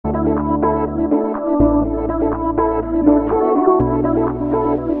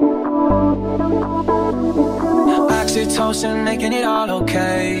Oxytocin making it all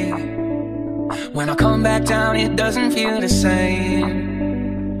okay. When I come back down, it doesn't feel the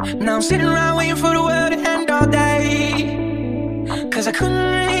same. Now I'm sitting around waiting for the world to end all day, 'cause I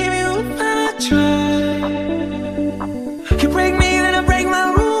couldn't leave you if I tried. You break me, then I break my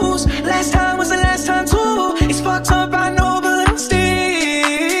rules. Last time was the last time too. It's fucked up, I know, but I'm still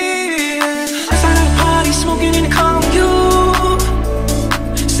outside at a party, smoking in the car with you.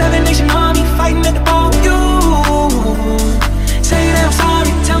 7 Nation Army fighting at the bar with you. Say that I'm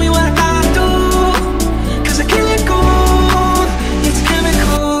sorry, tell me what I gotta do, 'cause I can't let go. It's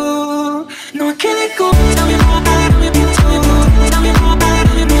chemical. No, I can't let go. Tell me more about it, tell me more. Tell me more about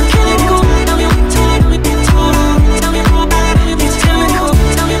it, no, I can't let go. Tell me more, tell me more. Tell me more about it, it's chemical.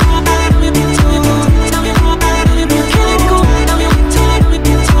 Tell me more about it, tell me more. Tell me more about it, no, I can't let go. Tell me more, tell me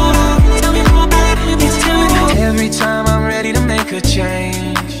more. Tell me more about it, it's chemical. Every time I'm ready to make a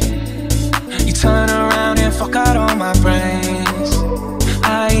change, you turn around and fuck out all my brains.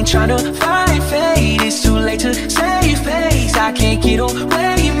 I ain't tryna fight fate, it's too late to save face. I can't get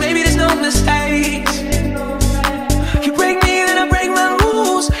away, maybe there's no mistakes. You break me, then I break my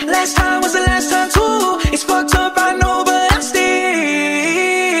rules. Last time was the last time too. It's fucked up, I know, but I'm still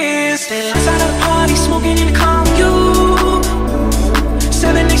outside of the party, smoking in the car with you.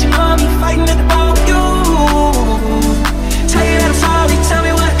 7 Nation Army fighting at the bar with you. Tell you that I'm sorry, tell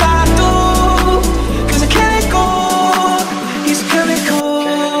me what I gotta do, 'cause I can't let go. It's chemical.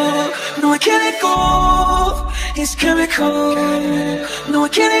 No, I can't let go. It's chemical. No, I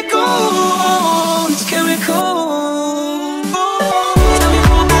can't let go. It's chemical. Tell me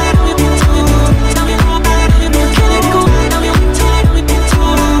more about it, tell me more. Tell me more about it, no, I can't let go. Tell me more, tell me more.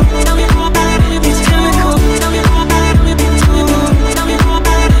 Tell me more about it, it's chemical. Tell me more about it, tell me more. Tell me more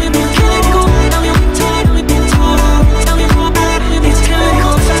about it, no, I can't let go. Tell me more, tell me more. Tell me more about it, it's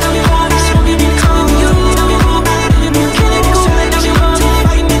chemical. Tell me more, it's smoking in the car with you. Tell me more about it, no, I can't let go. Tell me more,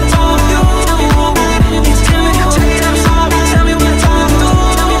 fighting in the bar with you. Tell me more about it, it's chemical. Tell me that I'm sorry, tell me what I gotta do.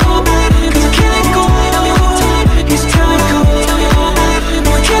 Tell me more about it, 'cause I can't let go. Tell me more, it's chemical. Tell me more about it,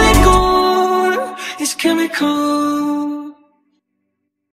 no, I can't let go. It's chemical.